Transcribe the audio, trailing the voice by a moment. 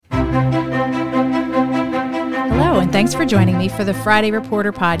Hello, and thanks for joining me for the Friday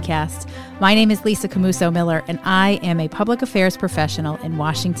Reporter podcast. My name is Lisa Camuso Miller, and I am a public affairs professional in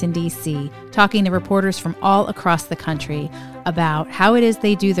Washington, D.C., talking to reporters from all across the country about how it is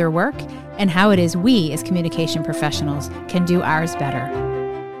they do their work and how it is we, as communication professionals, can do ours better.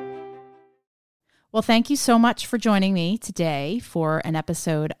 Well, thank you so much for joining me today for an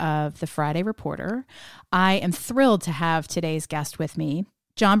episode of the Friday Reporter. I am thrilled to have today's guest with me.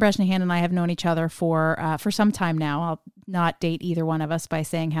 John Bresnahan and I have known each other for some time now. I'll not date either one of us by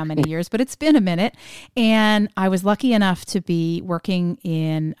saying how many years, but it's been a minute. And I was lucky enough to be working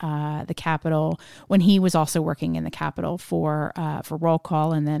in the Capitol when he was also working in the Capitol for Roll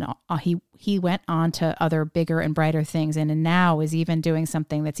Call. And then he went on to other bigger and brighter things, and now is even doing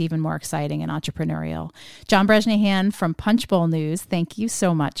something that's even more exciting and entrepreneurial. John Bresnahan from Punchbowl News, thank you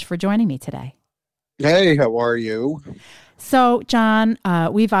so much for joining me today. Hey, how are you? So, John,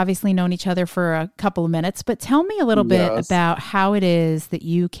 we've obviously known each other for a couple of minutes, but tell me a little bit about how it is that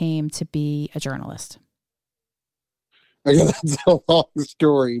you came to be a journalist. Yeah, that's a long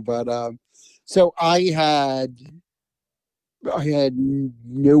story, but so I had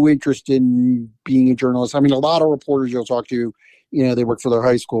no interest in being a journalist. I mean, a lot of reporters you'll talk to, you know, they work for their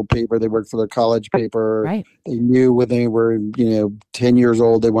high school paper, they work for their college paper. Right. They knew when they were, 10 years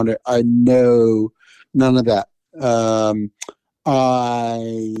old, they wanted. I know none of that. I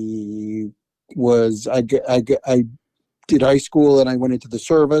did high school and I went into the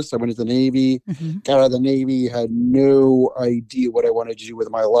service. I went into the Navy, got out of the Navy, had no idea what I wanted to do with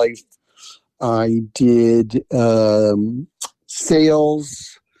my life. I did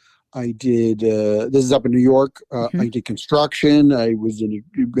sales. I did, this is up in New York. I did construction. I was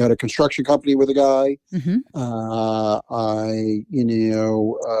had a construction company with a guy.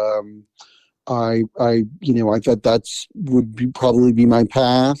 I thought would probably be my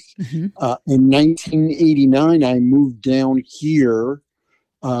path. In 1989, I moved down here.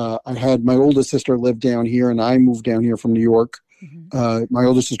 I had my oldest sister live down here, and I moved down here from New York. My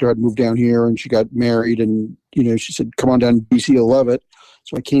oldest sister had moved down here, and she got married, and she said, "Come on down to DC, you'll love it."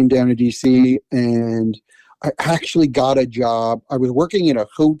 So I came down to DC, and I actually got a job. I was working in a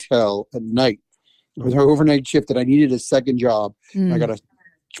hotel at night. It was an overnight shift, and I needed a second job. I got a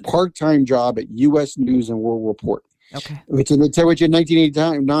part-time job at U.S. News and World Report. Okay. Which in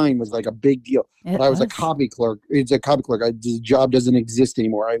 1989 was like a big deal. But I was a copy clerk. It's a copy clerk. The job doesn't exist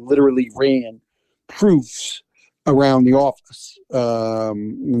anymore. I literally ran proofs around the office.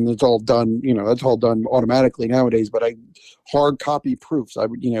 And it's all done, that's all done automatically nowadays, but I hard copy proofs. I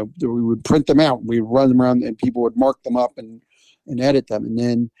would, we would print them out. We'd run them around and people would mark them up and edit them. And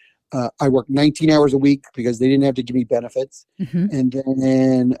then I worked 19 hours a week because they didn't have to give me benefits. And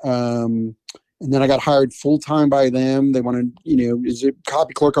then I got hired full time by them. They wanted, as a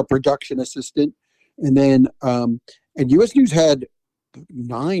copy clerk or production assistant. And then, and U.S. News had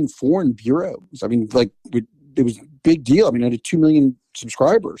 9 foreign bureaus. I mean, it was a big deal. I mean, I had 2 million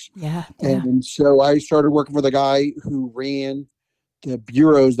subscribers. Yeah. And so I started working for the guy who ran the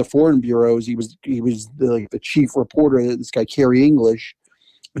bureaus, the foreign bureaus. He was the chief reporter, this guy, Kerry English.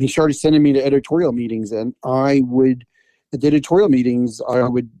 And he started sending me to editorial meetings, and at the editorial meetings, I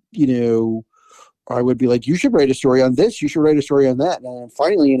would be like, "You should write a story on this. You should write a story on that." And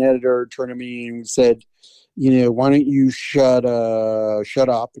finally, an editor turned to me and said, "Why don't you shut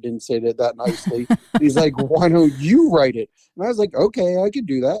up?" He didn't say that nicely. He's like, "Why don't you write it?" And I was like, "Okay, I could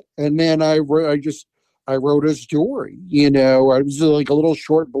do that." And then I wrote a story. It was like a little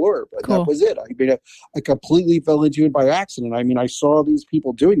short blurb. Cool. That was it. I completely fell into it by accident. I mean, I saw these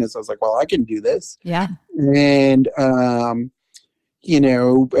people doing this. I was like, well, I can do this. Yeah. And,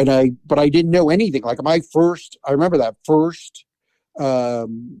 but I didn't know anything. Like I remember that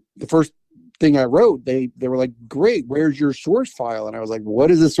the first thing I wrote, they were like, "Great, where's your source file?" And I was like,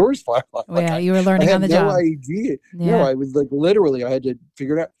 "What is a source file?" You were learning on the job. I had no idea. Yeah. No, I was like, literally, I had to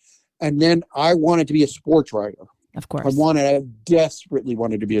figure it out. And then I wanted to be a sports writer. Of course. I desperately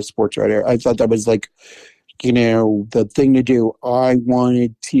wanted to be a sports writer. I thought that was like, the thing to do. I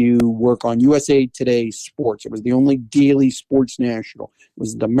wanted to work on USA Today Sports. It was the only daily sports national. It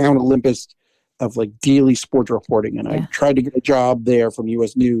was the Mount Olympus of like daily sports reporting. And I tried to get a job there from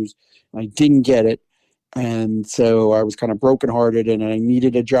US News. And I didn't get it. And so I was kind of brokenhearted, and I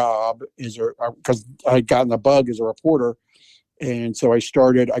needed a job because I had gotten the bug as a reporter. And so I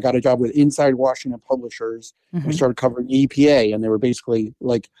got a job with Inside Washington Publishers. I started covering EPA, and they were basically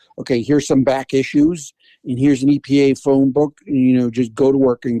like, "Okay, here's some back issues, and here's an EPA phone book, and, just go to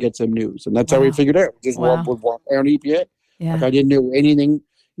work and get some news." And that's how we figured it out. Just walk down EPA. Yeah. Like I didn't know anything.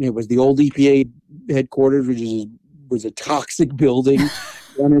 It was the old EPA headquarters, which was a toxic building.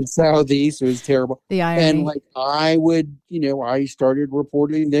 Down in Southeast. It was terrible. The And irony. like I would, I started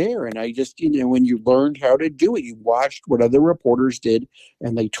reporting there, and I just, when you learned how to do it, you watched what other reporters did,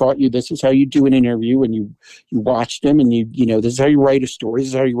 and they taught you this is how you do an interview, and you watched them, and this is how you write a story, this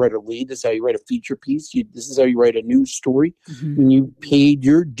is how you write a lead, this is how you write a feature piece, this is how you write a news story, and you paid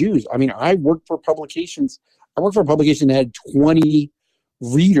your dues. I mean, I worked for publications. I worked for a publication that had 20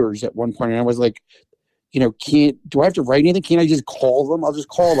 readers at one point, and I was like, do I have to write anything? Can't I just call them? I'll just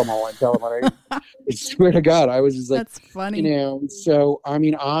call them all and tell them. I swear to God, I was just like, that's funny. So, I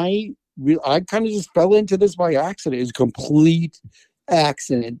mean, I kind of just fell into this by accident. It was a complete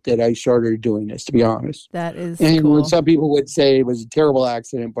accident that I started doing this, to be honest. That is and cool. Some people would say it was a terrible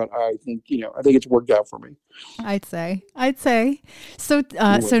accident, but I think, I think it's worked out for me. I'd say. So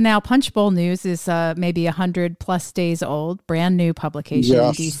now Punch Bowl News is maybe 100+ days old, brand new publication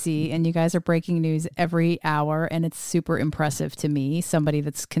in DC, and you guys are breaking news every hour, and it's super impressive to me, somebody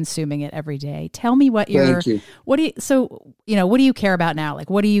that's consuming it every day. Tell me what do you care about now? Like,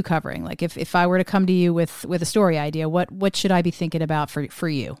 what are you covering? Like, if I were to come to you with a story idea, what should I be thinking about for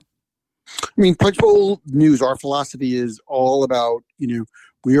you? I mean, Punch Bowl News, our philosophy is all about,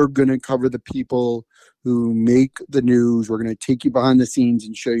 we are going to cover the people who make the news. We're going to take you behind the scenes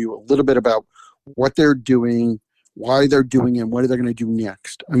and show you a little bit about what they're doing, why they're doing it, and what they're going to do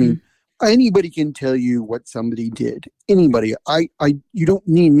next. I mean, anybody can tell you what somebody did. Anybody. You don't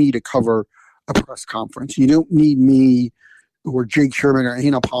need me to cover a press conference. You don't need me or Jake Sherman or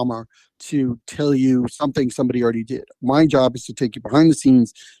Anna Palmer to tell you something somebody already did. My job is to take you behind the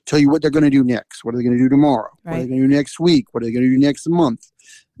scenes, tell you what they're going to do next. What are they going to do tomorrow? Right. What are they going to do next week? What are they going to do next month?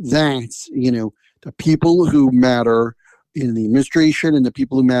 That's, the people who matter in the administration and the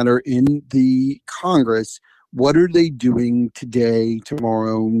people who matter in the Congress. What are they doing today,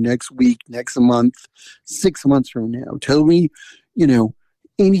 tomorrow, next week, next month, 6 months from now? Tell me,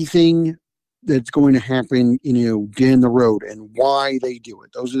 anything that's going to happen, down the road and why they do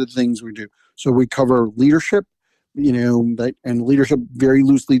it. Those are the things we do. So we cover leadership, and leadership very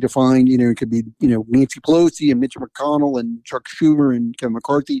loosely defined. It could be, Nancy Pelosi and Mitch McConnell and Chuck Schumer and Kevin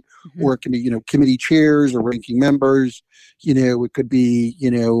McCarthy, or it can be, committee chairs or ranking members. It could be,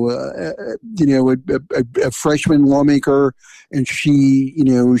 a freshman lawmaker, and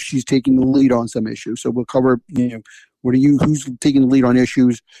she's taking the lead on some issue. So we'll cover, who's taking the lead on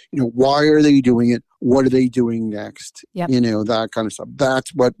issues? Why are they doing it? What are they doing next? Yep. That kind of stuff.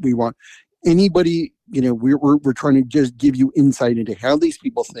 That's what we want. Anybody, we're trying to just give you insight into how these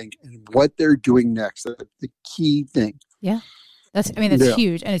people think and what they're doing next. That's the key thing. Yeah. That's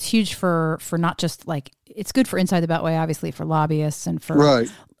huge. And it's huge for not just like, it's good for Inside the Beltway, obviously for lobbyists and for,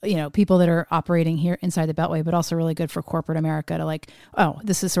 people that are operating here inside the Beltway, but also really good for corporate America to like,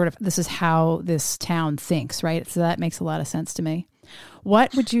 this is how this town thinks, right? So that makes a lot of sense to me.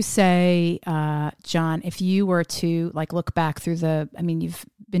 What would you say, John, if you were to like look back through you've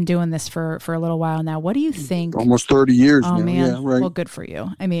been doing this for a little while now. What do you think? Almost 30 years now. Man. Yeah, right. Well, good for you.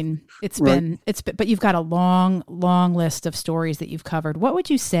 I mean, it's been, but you've got a long list of stories that you've covered. What would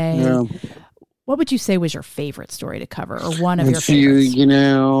you say? Yeah. What would you say was your favorite story to cover, or one of your favorites?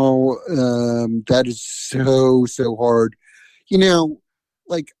 That is so hard.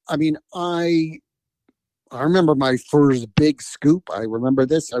 I remember my first big scoop. I remember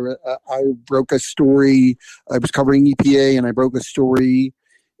this. I broke a story. I was covering EPA, and I broke a story.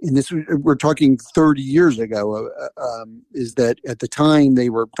 And we're talking 30 years ago. Is that at the time they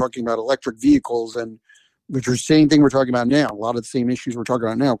were talking about electric vehicles, and which are the same thing we're talking about now. A lot of the same issues we're talking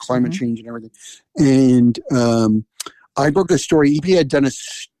about now, climate change and everything. And I broke a story. EPA had done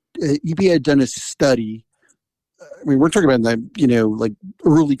a study. I mean, we're talking about like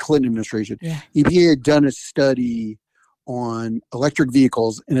early Clinton administration. Yeah. EPA had done a study on electric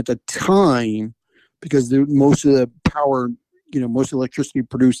vehicles, and at the time, because most of the power, most electricity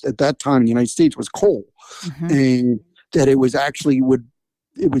produced at that time in the United States was coal, and that it was actually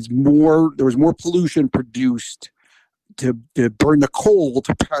there was more pollution produced to burn the coal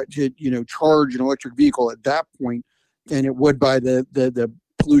to charge an electric vehicle at that point than it would by the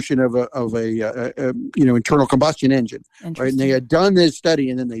pollution of a internal combustion engine, right? And they had done this study,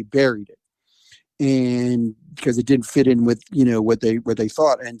 and then they buried it, and because it didn't fit in with what they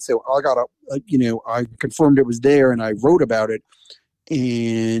thought. And so I confirmed it was there, and I wrote about it,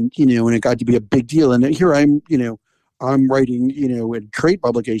 and and it got to be a big deal. And here I'm I'm writing, a trade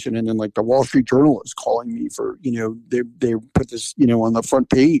publication, and then like the Wall Street Journal is calling me for, they put this, on the front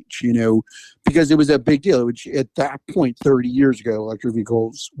page, because it was a big deal. Which at that point, 30 years ago, electric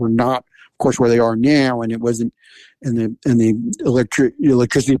vehicles were not, of course, where they are now, and it wasn't, and the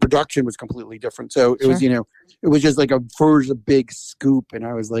electricity production was completely different. So it was, it was just like a big scoop, and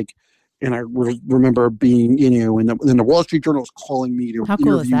I was like. And I remember being, and the Wall Street Journal was calling me to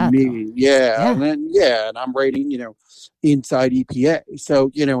interview me. Yeah. And I'm writing, inside EPA.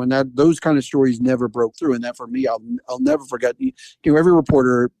 So, and those kind of stories never broke through. And that for me, I'll never forget. Every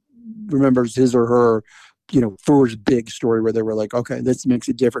reporter remembers his or her, first big story where they were like, okay, this makes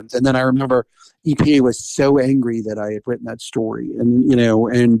a difference. And then I remember EPA was so angry that I had written that story. And,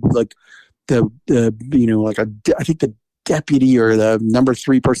 and like I think the deputy or the number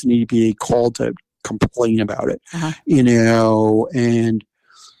 3 person at EPA called to complain about it,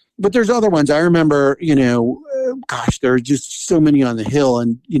 but there's other ones. I remember, there are just so many on the Hill,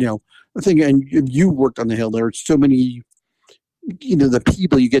 and, I think, and you worked on the Hill, there are so many, the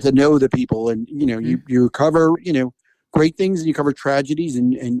people, you get to know the people, and, you cover, great things, and you cover tragedies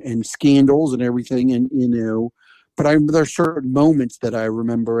and scandals and everything. And, but there are certain moments that I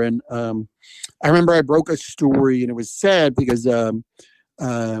remember, and I remember I broke a story, and it was sad because there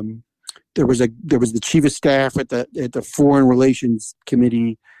was the chief of staff at the Foreign Relations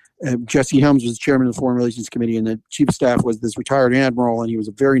Committee. Jesse Helms was chairman of the Foreign Relations Committee, and the chief of staff was this retired admiral, and he was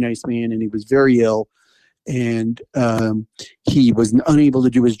a very nice man, and he was very ill, and he was unable to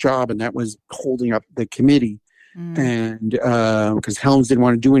do his job, and that was holding up the committee, and because Helms didn't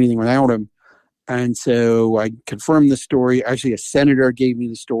want to do anything without him. And so I confirmed the story. Actually, a senator gave me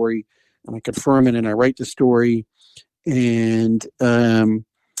the story, and I confirm it, and I write the story. And Helms,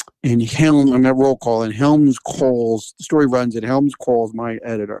 I'm at roll call, and Helms calls, the story runs, and Helms calls my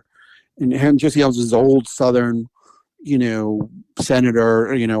editor. And Jesse Helms is an old Southern,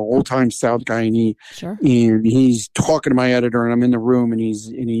 senator, old-time South guy, and he's talking to my editor, and I'm in the room, and he's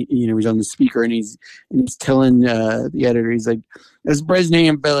on the speaker, and he's telling the editor, he's like, "This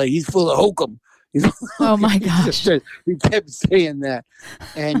Bresnahan fella, he's full of hokum." Oh my gosh! He kept saying that,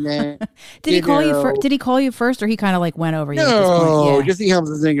 and then did he call you? Did he call you first, or he kind of like went over you? No, Jesse Helms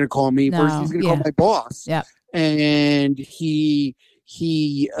isn't going to call me first. He's going to call my boss. Yeah, and he's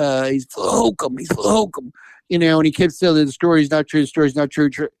full of hokum. He's full of hokum. And he kept saying the story's not true. The story's not true.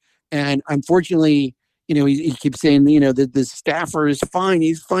 And unfortunately, he keeps saying, that the staffer is fine.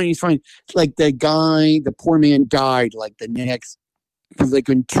 He's fine. He's fine. It's like the poor man died like the next. Like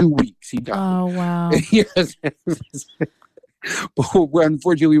in 2 weeks, he died. Oh, wow. Yes. But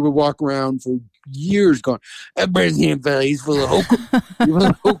unfortunately, we would walk around for years going, "That Bresnahan fella, he's full of hokum."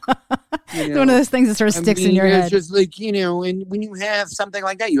 It's one of those things that sort of sticks in your head. It's just like, and when you have something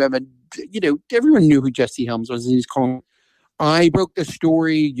like that, you have everyone knew who Jesse Helms was. He's calling. I broke the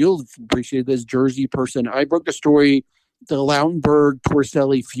story. You'll appreciate this, Jersey person. I broke the story, the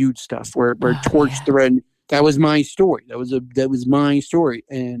Lautenberg-Torselli feud stuff, where Torch thread. That was my story. That was my story.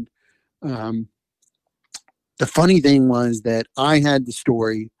 And the funny thing was that I had the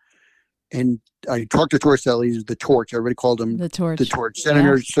story, and I talked to Torselli, the Torch. Everybody called him the Torch.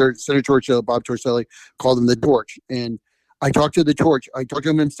 Senator Torselli, Bob Torselli, called him the Torch. And I talked to the Torch. I talked to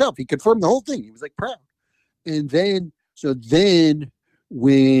him himself. He confirmed the whole thing. He was like proud. And then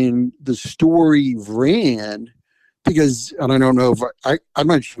when the story ran, because, and I don't know if I'm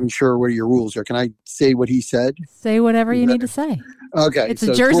not even sure what your rules are. Can I say what he said? Say whatever you need to say. Okay. It's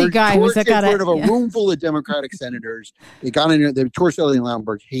a Jersey guy who's got in front of a room full of Democratic senators. They got in there. Torselli and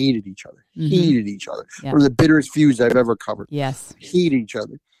Lautenberg hated each other. One of the bitterest feuds I've ever covered. Yes. Hated each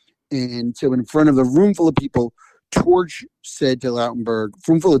other. And so in front of the room full of people, Torch said to Lautenberg,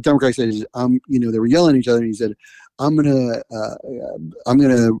 room full of Democrats said, they were yelling at each other, and he said, I'm gonna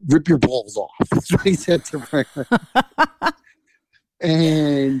rip your balls off. That's what he said to Franklin.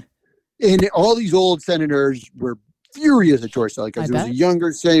 and all these old senators were furious at Torselli because he was a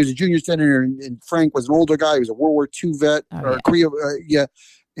younger senator, he was a junior senator, and Frank was an older guy. He was a World War II vet, Korea,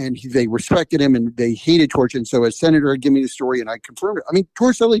 and they respected him, and they hated Torch. And so a senator gave me the story, and I confirmed it. I mean,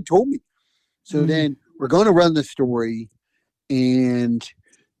 Torselli told me. So then we're going to run the story, and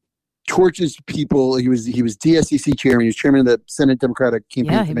Torch's people, he was DSCC chairman, he was chairman of the Senate Democratic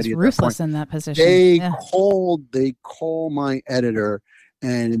Campaign Committee. He was ruthless in that position. They call my editor,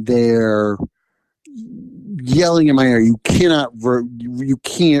 and they're yelling in my ear, you can't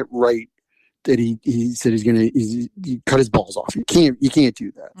write that he said he cut his balls off. You can't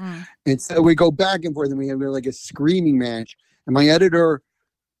do that. And so we go back and forth, and we have like a screaming match, and my editor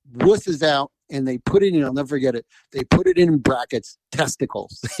wusses out and they put it in. I'll never forget it. They put it in brackets,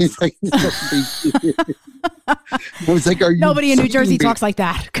 testicles. He's like, it was like, are you nobody in New Jersey talks like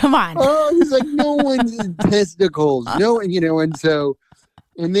that? Come on. Oh, he's like, no one's in testicles. No, and so,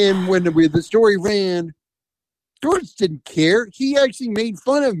 and then when the story ran, George didn't care. He actually made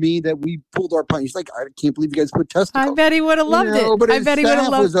fun of me that we pulled our pint. He's like, I can't believe you guys put testicles. I bet he would have loved it. But I bet he would have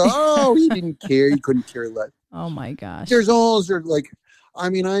loved it. Oh, he didn't care. He couldn't care less. Oh my gosh. There's all sort of like, I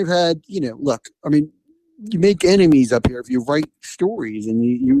mean, I've had, look, I mean, you make enemies up here if you write stories, and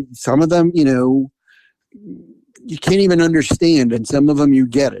you some of them, you can't even understand, and some of them you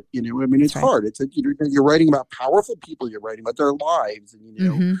get it. I mean, it's hard. It's you're writing about powerful people. You're writing about their lives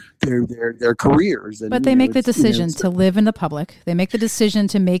and their careers. And, but they make the decision to live in the public. They make the decision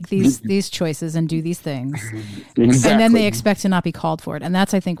to make these choices and do these things, exactly. And then they expect to not be called for it. And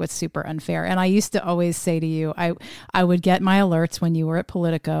that's, I think, what's super unfair. And I used to always say to you, I would get my alerts when you were at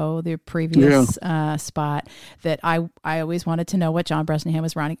Politico, the previous spot, that I always wanted to know what John Bresnahan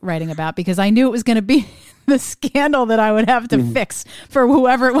was writing about, because I knew it was going to be the scandal that I would have to fix for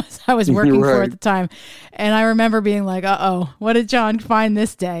whoever it was I was working for at the time. And I remember being like, uh-oh, what did John find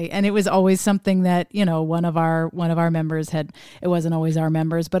this day? And it was always something that, one of our members had. It wasn't always our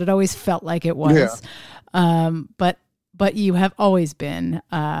members, but it always felt like it was. Yeah. But you have always been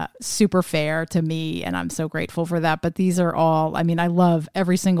super fair to me, and I'm so grateful for that. But these are all, I mean, I love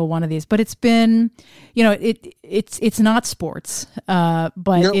every single one of these. But it's been, it's not sports,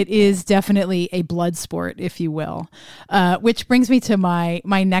 but it is definitely a blood sport, if you will. Which brings me to my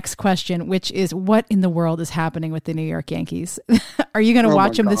next question, which is, what in the world is happening with the New York Yankees? Are you going to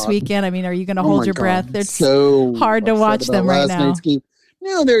watch them this weekend? I mean, are you going to hold your breath? It's so hard to watch them right now.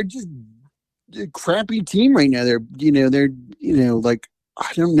 No, they're just a crappy team right now. They're like,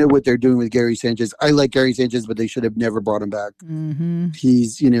 I don't know what they're doing with Gary Sanchez. I like Gary Sanchez, but they should have never brought him back. Mm-hmm.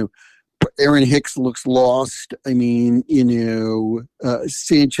 He's, Aaron Hicks looks lost. I mean,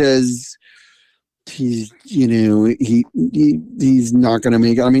 Sanchez, he's not going to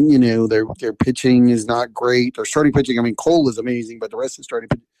make it. I mean, their pitching is not great. Their starting pitching, I mean, Cole is amazing, but the rest is starting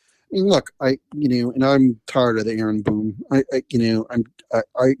pitching. I mean, look, and I'm tired of the Aaron Boone. Look,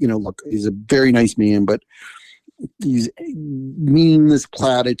 he's a very nice man, but these meaningless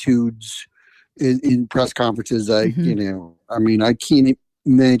platitudes in press conferences. I can't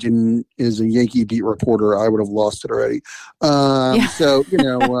imagine as a Yankee beat reporter, I would have lost it already. So, good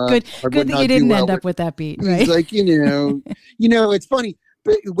that you didn't end up with that beat. Right? He's like, it's funny,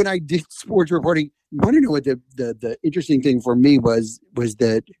 but when I did sports reporting, you want to know what the interesting thing for me was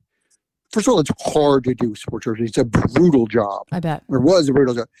that, first of all, it's hard to do sports reporting. It's a brutal job. I bet. Or was a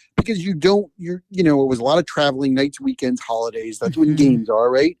brutal job. Because it was a lot of traveling, nights, weekends, holidays. That's when games are,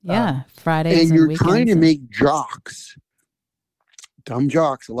 right? Yeah, Fridays and you're weekends trying to make jocks, dumb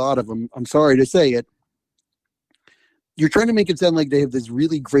jocks, a lot of them, I'm sorry to say it, you're trying to make it sound like they have this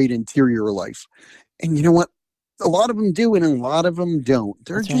really great interior life. And you know what? A lot of them do, and a lot of them don't.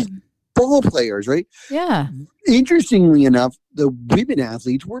 They're just ball players, right? Yeah. Interestingly enough, the women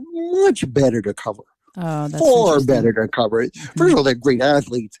athletes were much better to cover. Oh, that's far better to cover it. First of all, they're great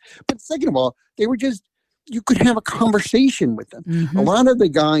athletes, but second of all, they were just, you could have a conversation with them. Mm-hmm. A lot of the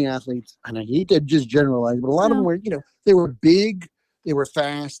guy athletes, and I hate to just generalize, but a lot of them were, they were big, they were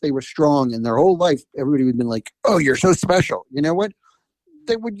fast, they were strong, and their whole life, everybody would have been like, "Oh, you're so special." You know what?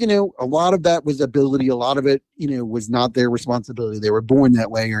 They would, a lot of that was ability. A lot of it, was not their responsibility. They were born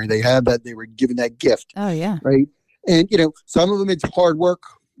that way, or they had that, they were given that gift. Oh, yeah. Right. And, some of them, it's hard work.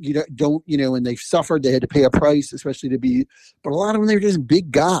 And they've suffered. They had to pay a price, especially but a lot of them, they're just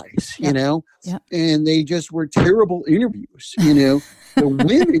big guys, and they just were terrible interviews. The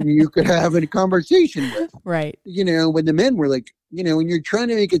women you could have a conversation with. Right. When the men were like, and you're trying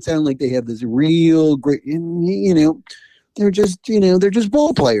to make it sound like they have this real great, they're just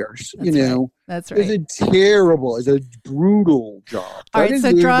ball players, That's right. It's a brutal job. All right,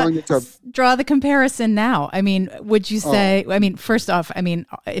 so draw the comparison now. I mean, would you say, first off,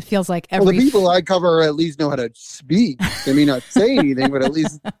 it feels like the people I cover at least know how to speak. They may not say anything, but at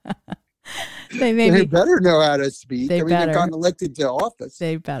least they better know how to speak. They've gotten elected to office.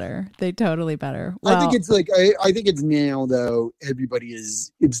 They better. They totally better. Well, I think it's I think it's now, though,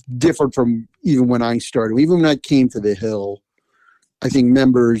 it's different from even when I started. Even when I came to the Hill, I think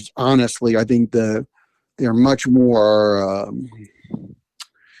members, honestly, I think they're much more,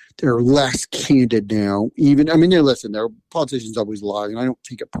 they're less candid now. Their politicians always lie, and I don't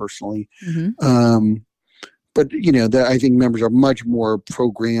take it personally. Mm-hmm. But I think members are much more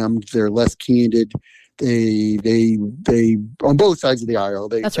programmed. They're less candid. They on both sides of the aisle.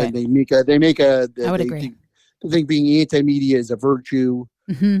 That's right. They make a. I would agree. I think being anti-media is a virtue,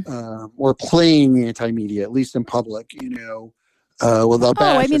 or playing anti-media, at least in public, without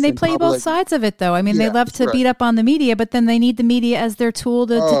I mean, they play both sides of it, though. I mean, they love to beat up on the media, but then they need the media as their tool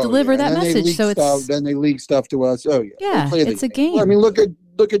to deliver that message. So then they leak stuff to us. Oh yeah, it's a game. Well, I mean, look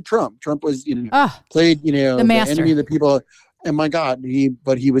at Trump. Trump was played the enemy of the people. And my God,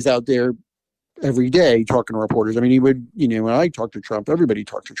 he was out there every day talking to reporters. I mean, he would, when I talked to Trump, everybody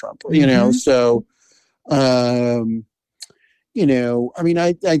talked to Trump. So. I mean,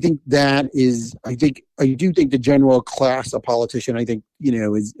 I think that is, I do think the general class of politician, I think,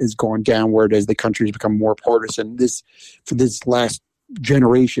 is going downward as the country's become more partisan. For this last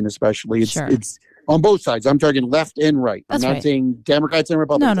generation, especially, it's on both sides. I'm talking left and right. I'm not saying Democrats and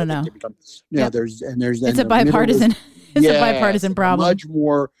Republicans. No. It's a bipartisan. It's a bipartisan problem. Much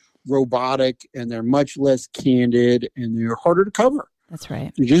more robotic, and they're much less candid, and they're harder to cover. That's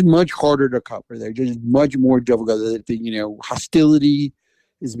right. They're just much harder to cover. They're just much more difficult. Hostility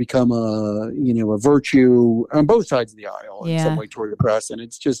has become a virtue on both sides of the aisle in some way toward the press. And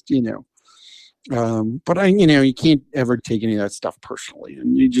it's just, but you can't ever take any of that stuff personally.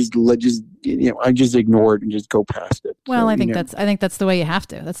 And you I just ignore it and just go past it. Well, I think that's the way you have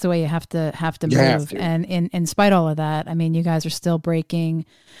to. That's the way you have to move. And in spite of all of that, I mean, you guys are still breaking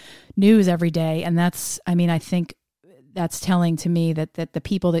news every day. And that's, I mean, I think that's telling to me that the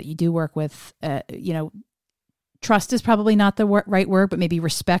people that you do work with, trust is probably not the right word, but maybe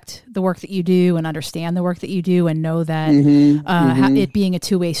respect the work that you do and understand the work that you do and know that it being a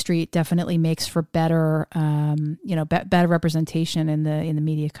two-way street definitely makes for better, better representation in the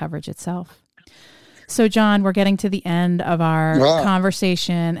media coverage itself. So, John, we're getting to the end of our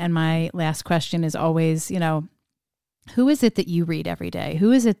conversation, and my last question is always, who is it that you read every day?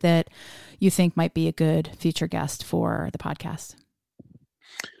 Who is it that you think might be a good future guest for the podcast?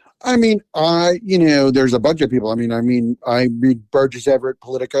 I mean, there's a bunch of people. I mean, I read Burgess Everett,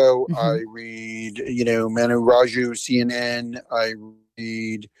 Politico. I read, Manu Raju, CNN. I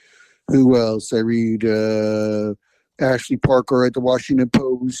read, who else? I read Ashley Parker at the Washington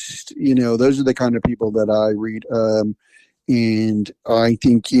Post. Those are the kind of people that I read. And I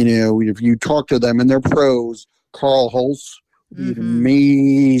think, if you talk to them and they're pros, Carl Hulse would be an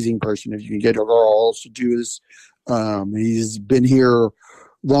amazing person if you can get Carl Hulse to do this. He's been here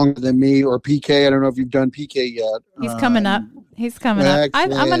longer than me, or PK. I don't know if you've done PK yet. He's coming up. I'm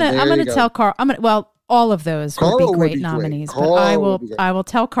gonna tell Carl. All of those would be great nominees. But I will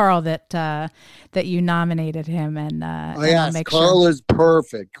tell Carl that you nominated him, and I'll make Carl sure. is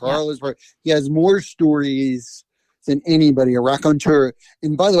perfect. Carl is perfect. He has more stories than anybody, a raconteur.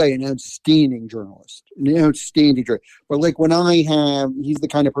 And by the way, an outstanding journalist. But like he's the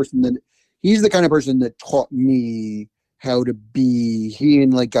kind of person that taught me how to be. He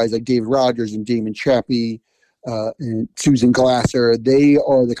and like guys like David Rogers and Damon Chappie and Susan Glasser, they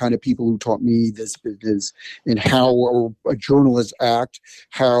are the kind of people who taught me this business and how a journalist act,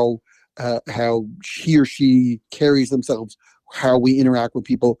 how he or she carries themselves, how we interact with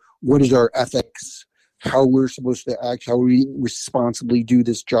people, what is our ethics, how we're supposed to act, how we responsibly do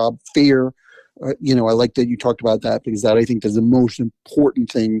this job, fair. I like that you talked about that, because that I think is the most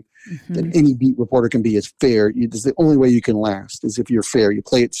important thing that any beat reporter can be, is fair. It's the only way you can last, is if you're fair. You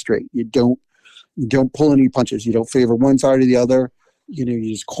play it straight. You don't pull any punches. You don't favor one side or the other. You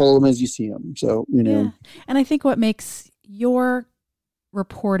just call them as you see them. So, Yeah. And I think what makes your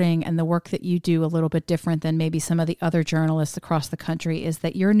reporting and the work that you do a little bit different than maybe some of the other journalists across the country is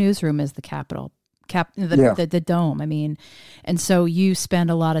that your newsroom is the Capitol. The dome. I mean, and so you spend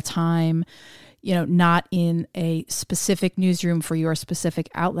a lot of time, not in a specific newsroom for your specific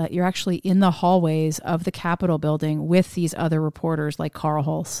outlet. You're actually in the hallways of the Capitol building with these other reporters like Carl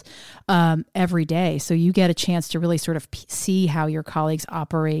Hulse every day. So you get a chance to really sort of see how your colleagues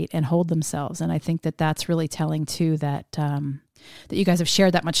operate and hold themselves. And I think that that's really telling too, that you guys have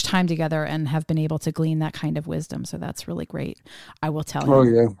shared that much time together and have been able to glean that kind of wisdom. So that's really great. I will tell him. Oh,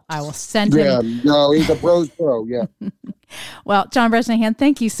 yeah. I will send him. Yeah, no, he's a bro's pro, yeah. Well, John Bresnahan,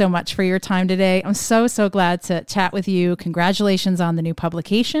 thank you so much for your time today. I'm so glad to chat with you. Congratulations on the new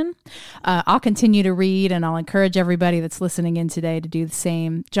publication. I'll continue to read, and I'll encourage everybody that's listening in today to do the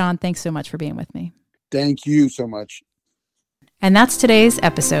same. John, thanks so much for being with me. Thank you so much. And that's today's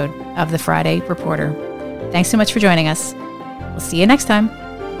episode of the Friday Reporter. Thanks so much for joining us. We'll see you next time.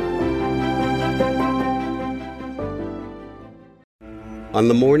 On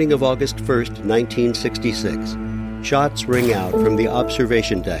the morning of August 1st, 1966, shots ring out from the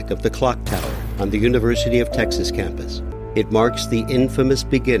observation deck of the clock tower on the University of Texas campus. It marks the infamous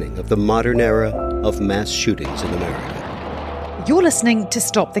beginning of the modern era of mass shootings in America. You're listening to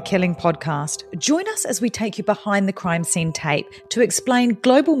Stop the Killing podcast. Join us as we take you behind the crime scene tape to explain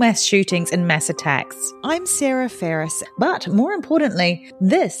global mass shootings and mass attacks. I'm Sarah Ferris, but more importantly,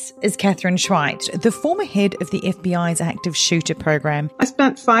 this is Catherine Schweit, the former head of the FBI's active shooter program. I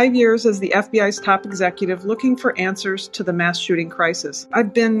spent 5 years as the FBI's top executive looking for answers to the mass shooting crisis.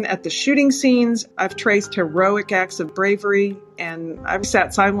 I've been at the shooting scenes, I've traced heroic acts of bravery, and I've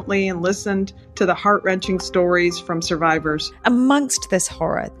sat silently and listened to the heart-wrenching stories from survivors. Amongst this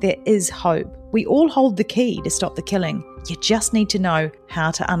horror, there is hope. We all hold the key to stop the killing. You just need to know how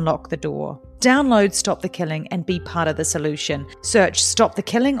to unlock the door. Download Stop the Killing and be part of the solution. Search Stop the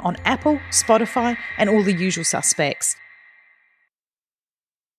Killing on Apple, Spotify, and all the usual suspects.